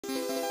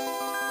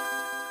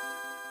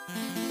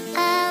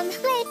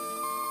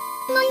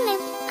Morning,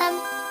 ma'am.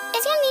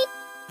 Is your meat?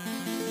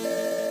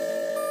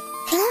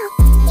 Hello.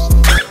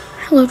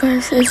 Hello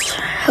guys, it's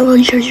Hello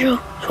Jojo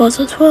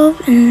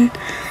 1212, and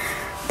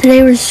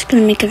today we're just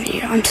gonna make a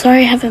video. I'm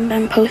sorry I haven't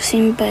been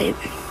posting, but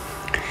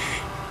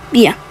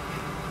yeah.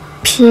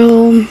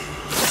 So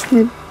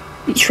we're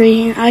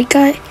trading. I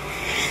got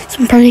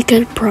some pretty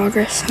good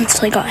progress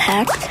since I got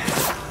hacked.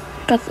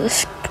 Got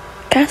this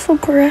castle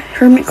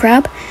hermit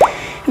crab,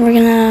 and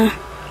I'm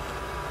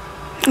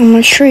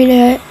gonna trade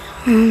it.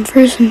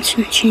 First I'm just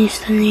gonna change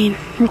the name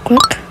real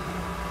quick.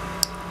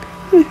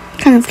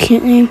 Kind of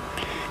cute name.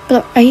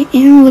 But I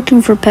am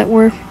looking for pet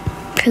wear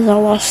because I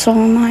lost all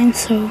of mine,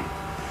 so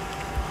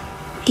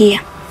yeah.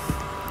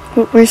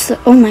 Where's the,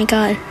 oh my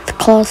god, the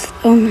cloth,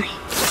 oh my,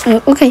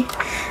 okay.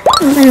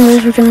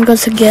 Anyways, we're gonna go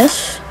to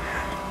guess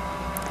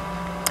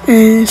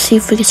and see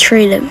if we can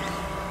trade it.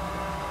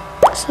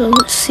 So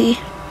let's see,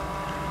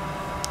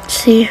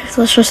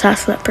 let's just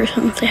ask that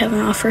person if they have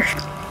an offer.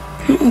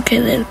 Okay,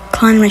 they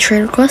declined my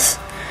trade request.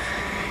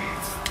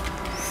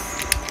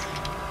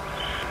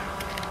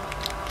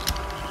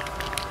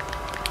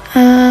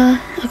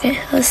 Okay,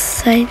 let's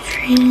say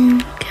trading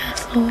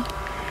castle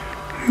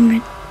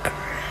hermit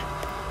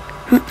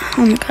crab.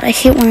 Oh my god, I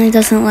hate when it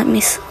doesn't let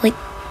me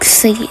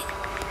say it.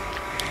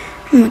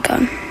 Oh my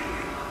god,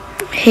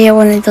 I hate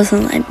when it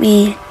doesn't let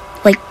me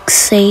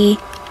say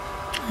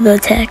the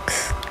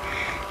text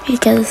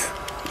because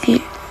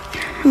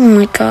oh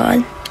my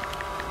god,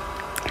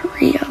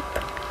 hurry up!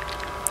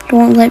 It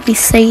won't let me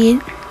say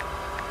it.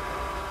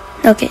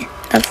 Okay,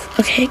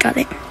 okay, got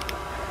it.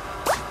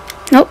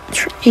 Nope,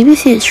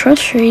 ABC is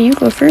trust trade. You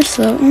go first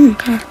though. Oh my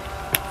god.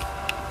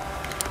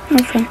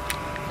 Okay.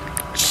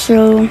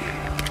 So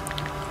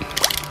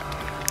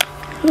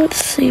let's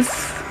see if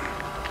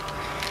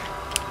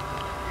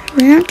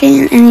we're not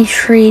getting any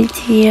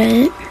trades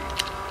yet.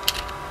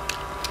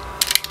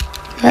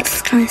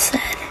 That's kind of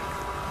sad.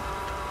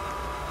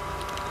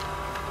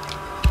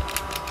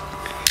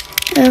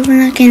 We're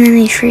not getting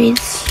any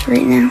trades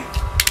right now.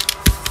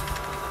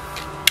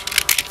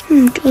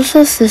 Let's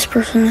ask this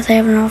person if they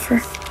have an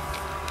offer.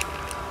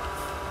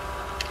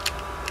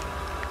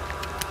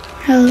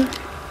 Hello.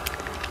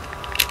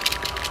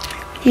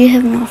 Do you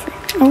have an offer?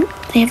 Oh,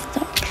 they have a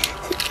dog.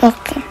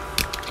 Okay.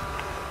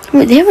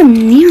 Wait, they have a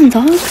neon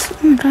dogs?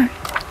 Oh my god.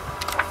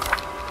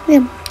 They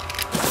have...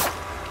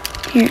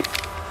 Here.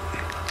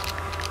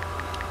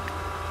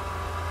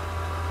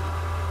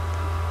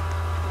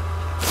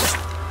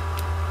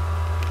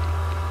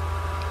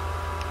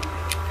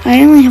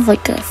 I only have a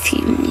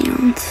few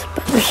neons,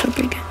 but they're so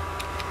big.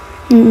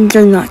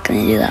 They're not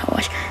gonna do that.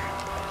 Watch.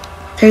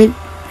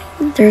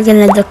 They're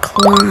gonna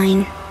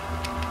decline.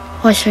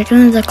 Watch, they're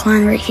gonna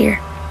decline right here.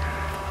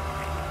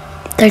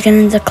 They're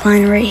gonna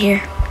decline right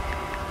here.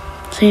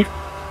 See?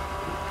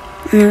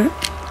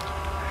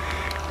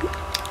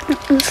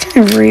 It's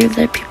kind of rude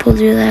that people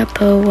do that,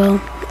 but well.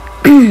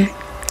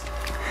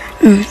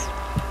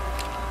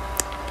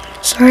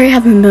 Sorry I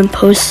haven't been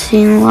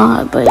posting a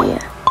lot, but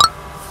yeah.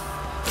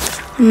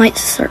 I might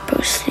start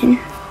posting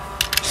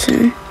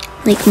soon.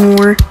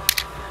 More.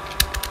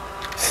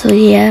 So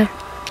yeah.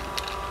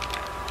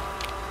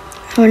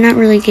 We're not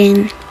really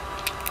getting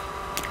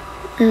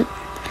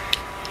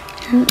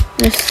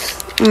this.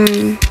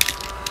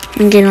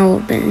 I'm getting a little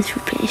bit too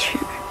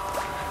patient.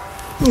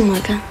 Oh my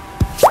god.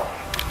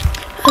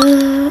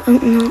 Oh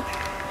no.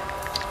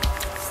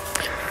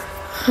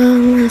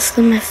 I'm ask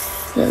them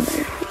if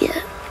they're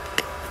yeah.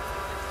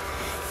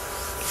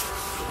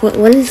 What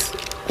is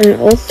an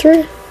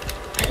ultra?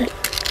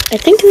 I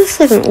think this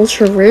is an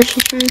ultra rare.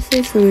 She's trying to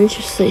say, so let me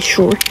just say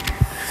sure.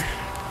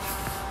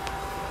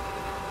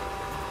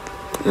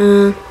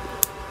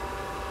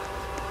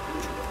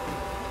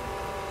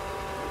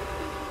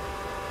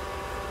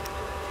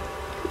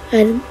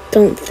 I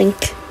don't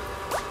think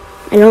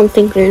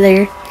they're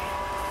there.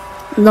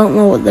 I don't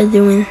know what they're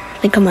doing. I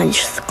think I might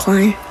just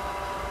decline.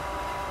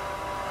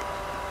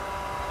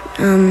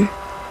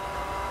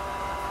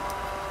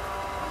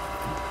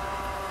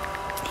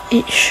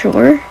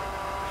 Sure.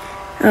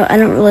 Oh, I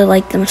don't really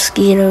like the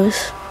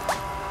mosquitoes.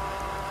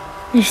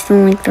 I just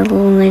don't like their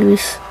little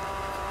nose.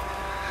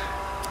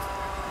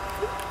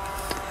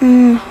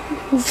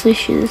 Hopefully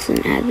she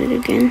doesn't add it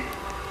again.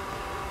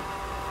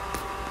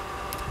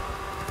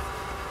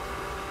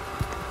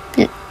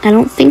 I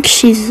don't think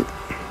she's...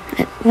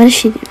 What is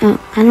she... Oh,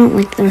 I don't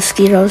like the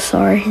mosquitoes,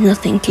 sorry. No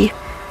thank you.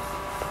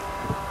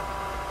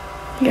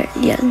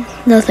 Yeah,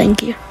 no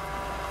thank you.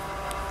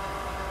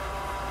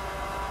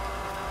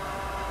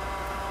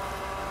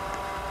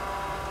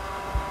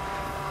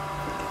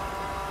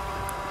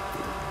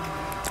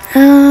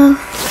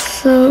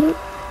 So...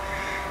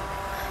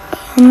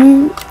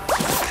 I'm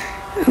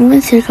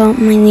going to take out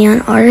my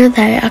neon otter that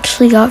I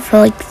actually got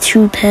for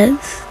 2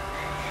 pets.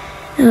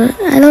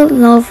 I don't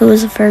know if it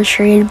was a fair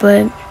trade,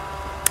 but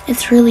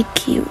it's really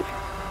cute.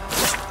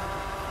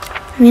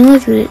 I mean,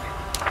 look at it.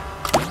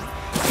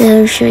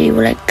 I'll show you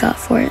what I got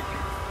for it.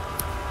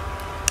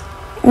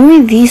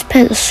 Only these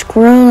pets, a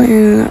squirrel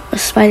and a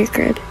spider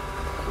crab.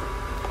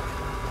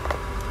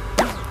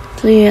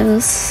 So yeah,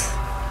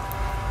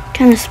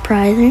 kind of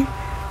surprising,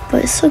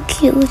 but it's so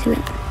cute. Look at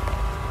it.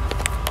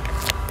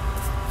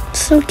 It's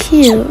so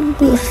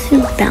cute. Let's see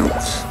it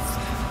bounce.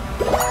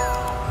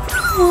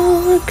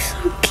 Oh, looks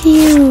so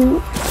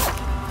cute.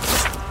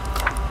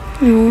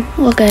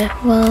 Oh, okay,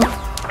 well,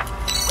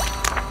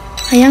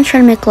 I am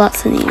trying to make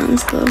lots of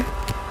neons though,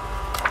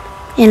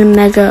 and a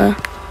mega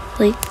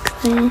like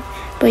thing.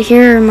 But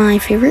here are my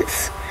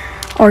favorites: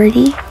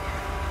 Artie,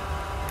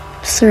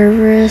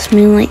 Cerberus,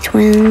 Moonlight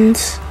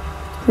Twins,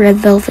 Red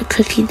Velvet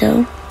Cookie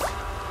Dough,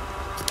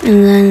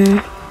 and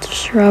then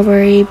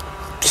strawberry,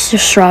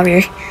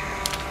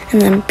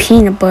 and then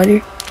peanut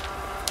butter,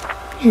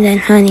 and then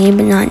honey,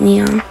 but not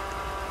neon.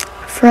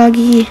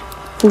 Froggy,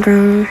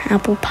 Brown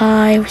Apple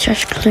Pie, which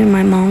actually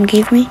my mom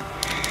gave me.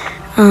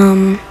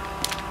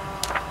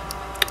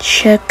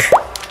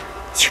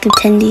 Chicken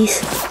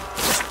tendies.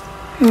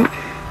 I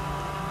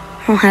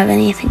don't have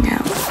anything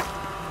out.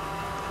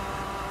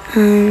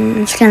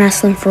 I'm just gonna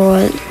ask them for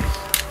what.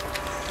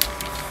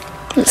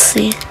 Let's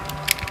see.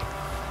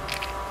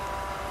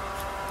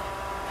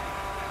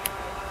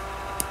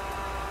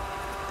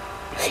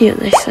 See what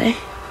they say.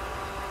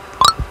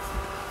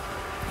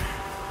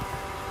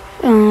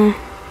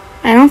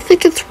 I don't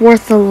think it's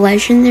worth the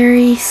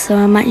legendary, so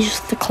I might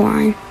just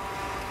decline.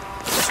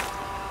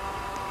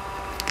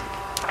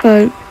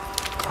 But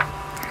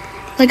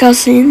like I was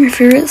saying, my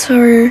favorites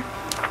are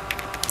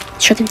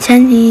chicken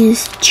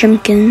tendies,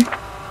 chimkin,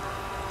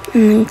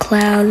 and then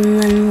cloud,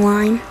 and then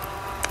lime.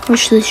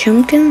 Which the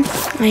chimkin,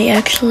 I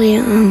actually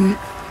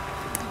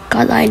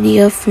got the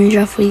idea from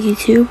Jeffrey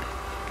YouTube,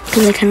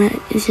 because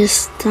it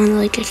just sounded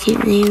like a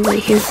cute name. But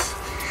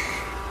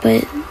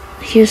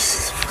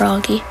here's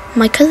Froggy.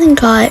 My cousin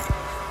got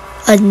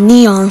a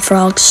neon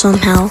frog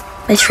somehow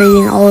by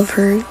trading all of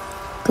her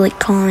like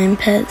common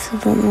pets. I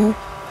don't know.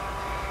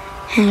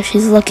 And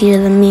she's luckier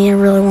than me. I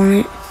really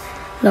want it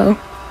though,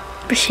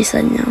 but she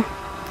said no.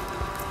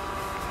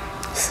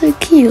 So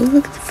cute.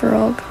 Look at the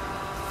frog.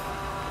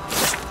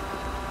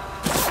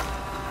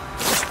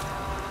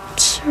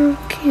 So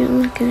cute.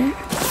 Look at it.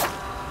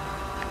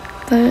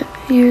 But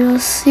here,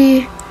 let's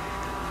see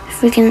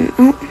if we can.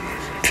 Oh,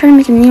 I'm trying to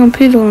make a neon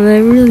poodle, and I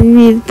really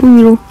need a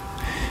poodle.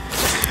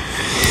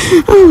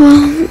 Oh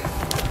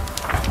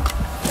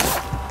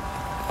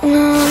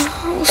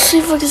well. Let's see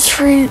if I can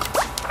trade.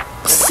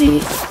 Let's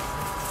see.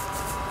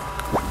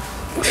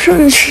 I'm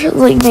trying to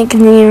like make a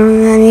neon,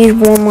 and I need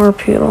one more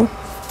poodle.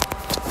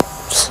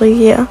 So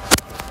yeah.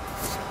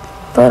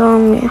 But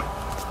yeah.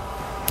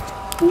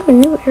 Ooh, a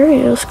new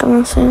area is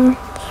coming soon.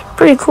 It's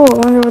pretty cool. I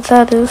wonder what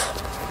that is.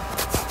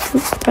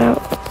 About.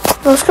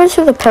 Let's go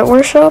to the pet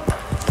workshop.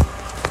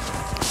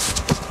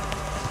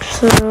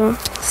 So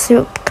see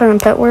what kind of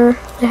pet wear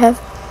they have.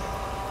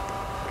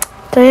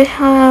 They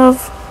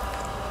have.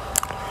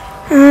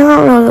 I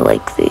don't really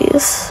like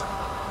these.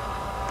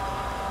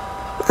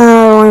 I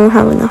don't even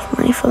have enough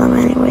money for them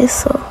anyway,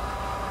 so.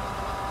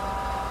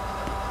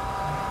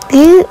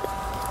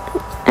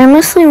 I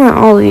mostly want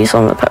all these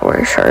on the pet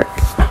wear chart.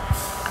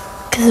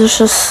 Because it's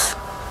just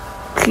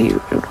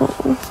cute.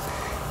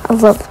 I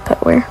love the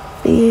pet wear.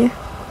 We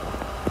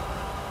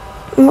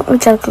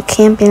gotta go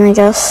camping, I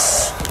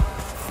guess.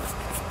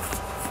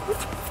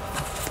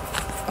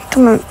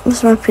 Come on, this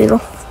is my poodle.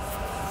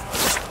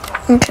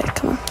 Okay,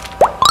 come on.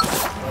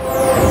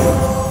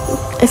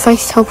 If I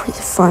teleport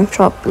the farm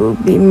shop, it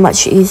would be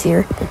much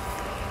easier.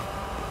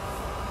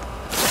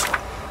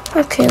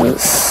 Okay,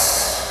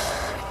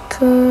 let's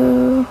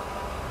go.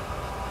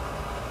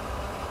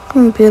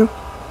 Come on, poodle.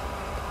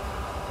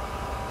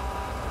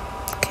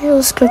 Okay,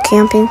 let's go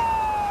camping.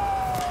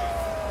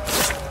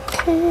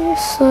 Okay,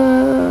 so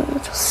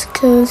let's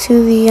go to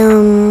the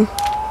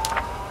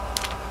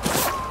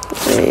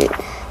wait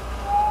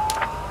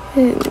a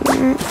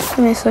minute. Give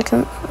me a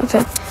second.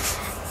 Okay.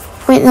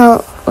 Wait,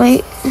 no,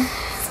 wait,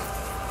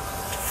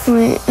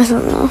 I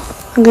don't know.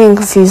 I'm getting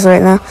confused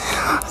right now.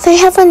 They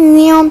have a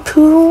neon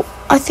poodle.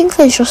 I think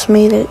they just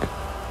made it.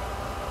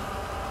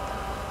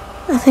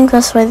 I think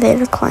that's why they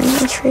declined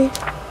the trade.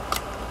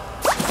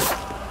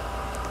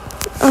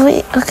 Oh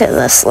wait, okay,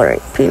 that's the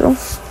right poodle.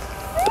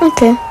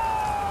 Okay.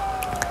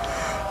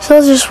 So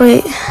I'll just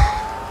wait.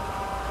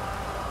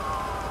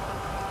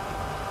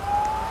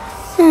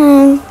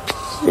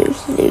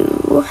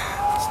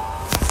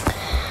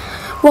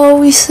 While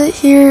we sit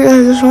here,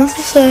 I just want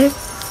to say,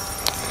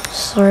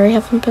 sorry I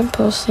haven't been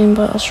posting,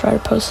 but I'll try to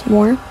post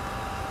more.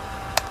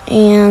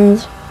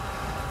 And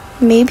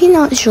maybe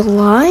not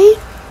July,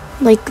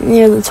 like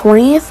near the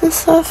 20th and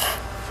stuff,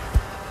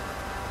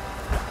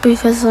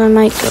 because I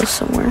might go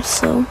somewhere,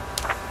 so.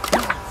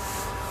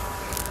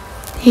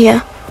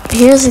 Yeah,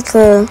 here's like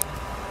a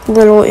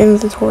little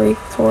inventory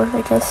tour,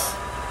 I guess.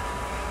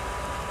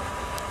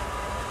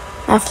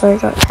 After I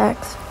got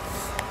taxed.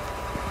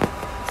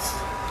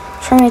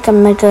 Trying to make a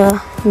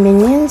mega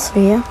minion, so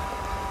yeah.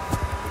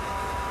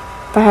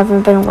 But I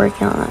haven't been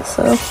working on that,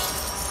 so.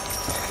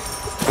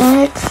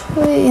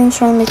 Actually, I'm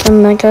trying to make a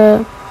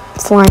mega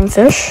flying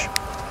fish.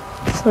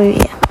 So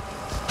yeah.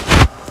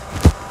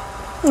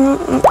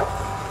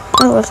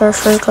 Oh, with our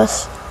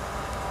focus.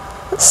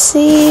 Let's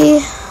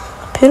see.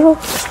 poodle?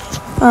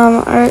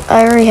 I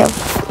already have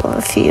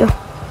a few.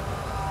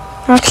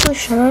 Actually,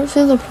 shout out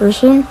to the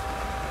person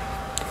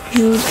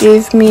who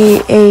gave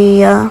me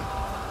a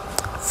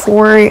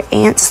 4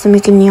 ants to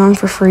make a neon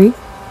for free,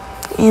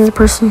 and the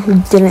person who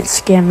didn't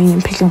scam me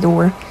and pick a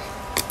door,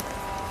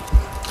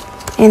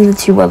 and the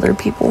 2 other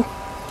people.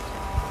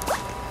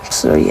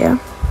 So yeah.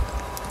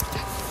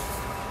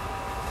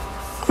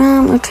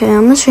 Okay,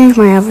 I'm gonna change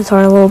my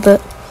avatar a little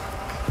bit.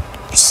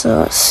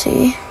 So let's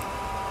see.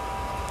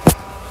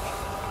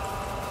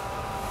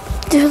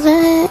 Do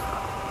that.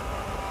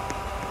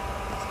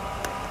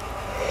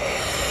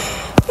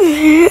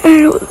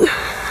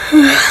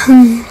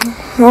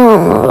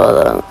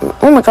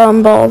 Oh my god,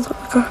 I'm bald.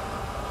 Okay.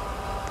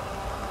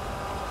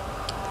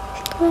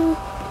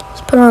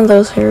 Let's put on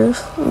those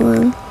hairs and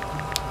then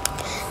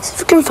see if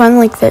we can find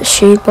like that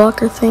shade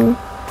blocker thing.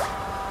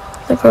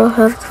 The girl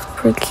had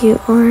pretty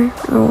cute on her.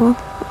 Oh well.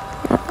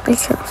 I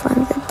can't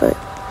find it, but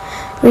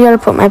we gotta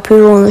put my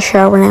poodle in the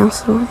shower now,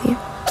 so with you.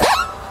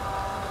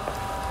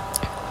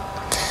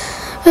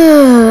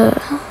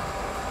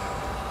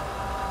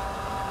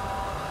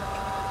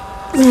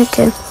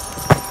 Okay.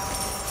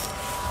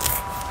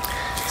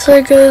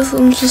 Sorry guys,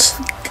 I'm just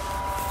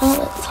not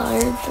that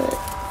tired, but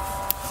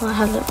I don't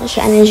have that much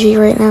energy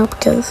right now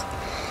because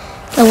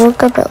I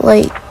woke up at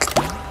like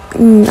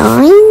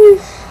 9?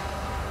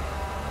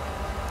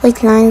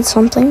 Like 9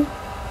 something.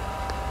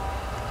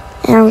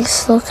 And I'm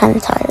still kind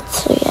of tired,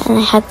 so yeah,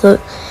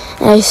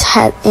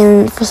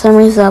 and for some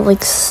reason that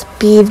like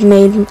speed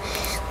made,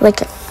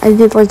 like I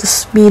did like a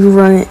speed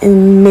run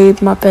and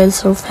made my bed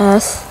so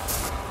fast,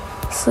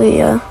 so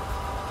yeah.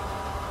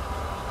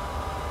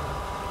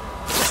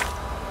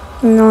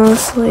 And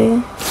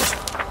honestly,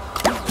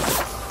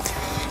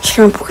 just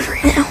kind of bored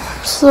right now,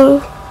 so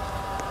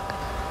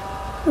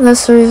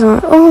that's the reason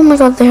why. Oh my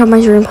god, they have my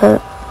dream pet.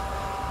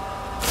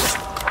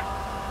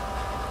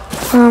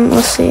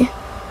 Let's see.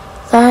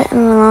 That, and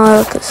then I'll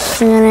look at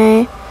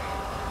CNA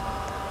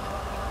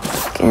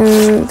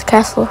and the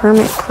Castle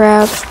Hermit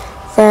Crab,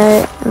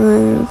 that, and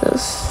then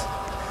this.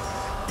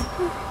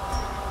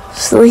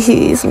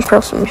 Sleeves and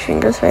cross my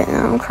fingers right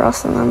now. I'm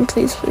crossing them,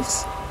 please.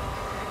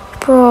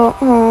 Bro,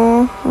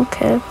 oh,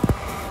 okay.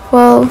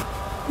 Well,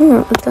 I'm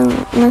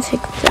gonna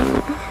take a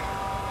donut.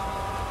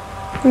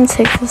 I'm gonna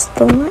take this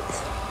donut.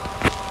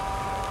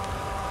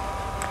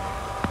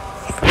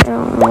 I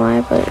don't know why,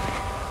 but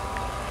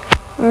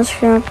I'm just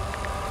gonna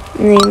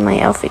name my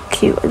outfit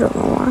cute. I don't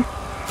know why.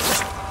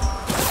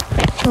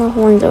 Oh,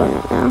 one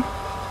donut now.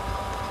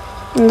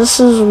 And this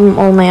is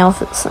all my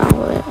outfits now.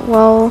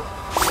 Well,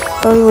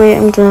 by the way,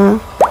 I'm gonna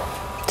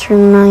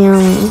turn my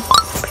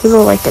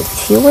people like a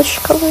tealish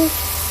color.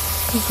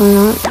 Cause why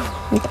not?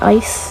 Like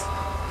ice.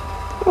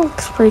 It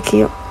looks pretty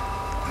cute.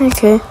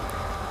 Okay.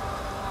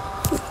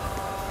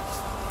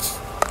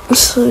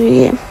 So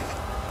yeah.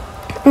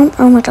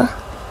 Oh my god.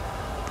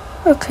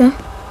 Okay.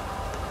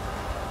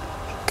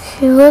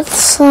 Okay,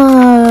 let's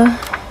go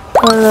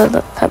to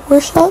the pepper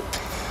shop.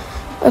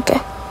 Okay.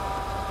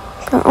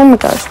 Oh my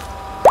god.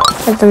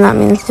 I did not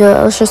mean to do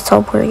that. Let's just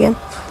teleport again.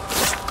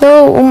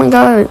 No, oh my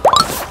god.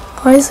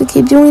 Why does it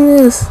keep doing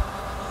this?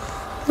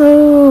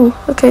 No.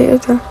 Okay.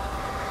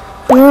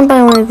 I'm gonna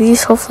buy one of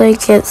these. Hopefully I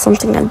get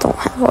something I don't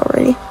have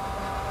already.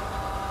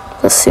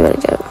 Let's see what I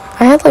get.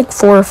 I had like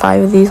 4 or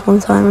 5 of these one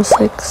time, or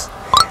 6.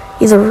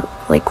 Either,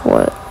 like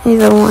what?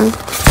 Either one.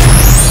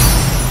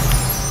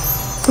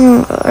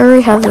 I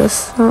already have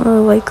this. I don't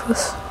really like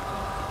this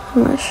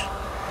much.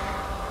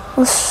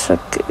 Let's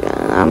check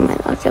again. I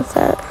might not get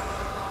that.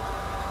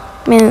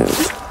 Man,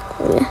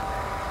 yeah.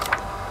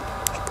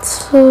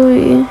 So,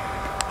 yeah.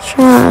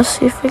 Trying to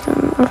see if we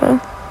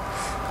can.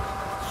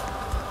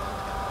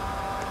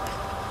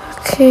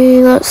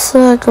 Okay, let's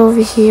go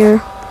over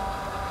here.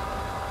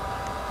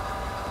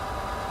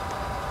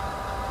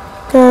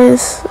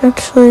 Guys,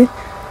 actually,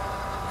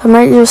 I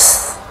might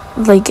just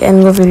like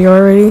end the video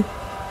already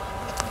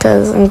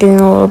because I'm getting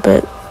a little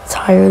bit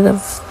tired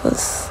of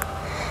this.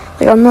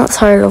 Like, I'm not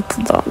tired of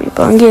Podami,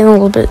 but I'm getting a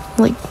little bit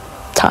like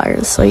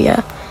tired, so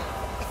yeah.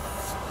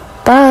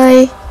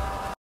 Bye.